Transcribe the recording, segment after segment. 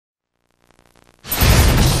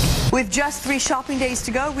With just 3 shopping days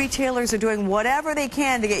to go, retailers are doing whatever they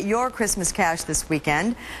can to get your Christmas cash this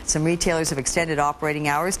weekend. Some retailers have extended operating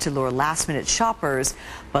hours to lure last-minute shoppers.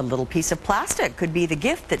 But a little piece of plastic could be the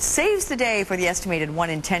gift that saves the day for the estimated 1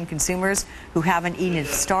 in 10 consumers who haven't even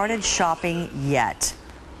started shopping yet.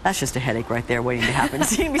 That's just a headache right there waiting to happen.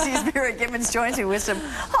 CNBC's Vera Gibbons joins me with some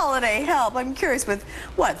holiday help. I'm curious, with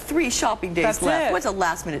what, 3 shopping days left? What's a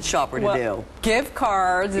last-minute shopper to do? Gift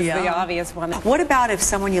cards is the obvious one. What about if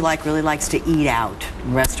someone you like really likes to eat out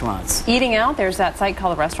in restaurants? Eating out, there's that site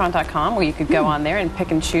called restaurant.com where you could go on there and pick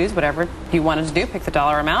and choose whatever you wanted to do, pick the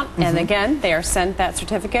dollar amount, and again, they are sent that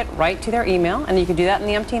certificate right to their email, and you can do that in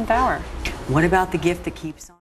the umpteenth hour. What about the gift that keeps on?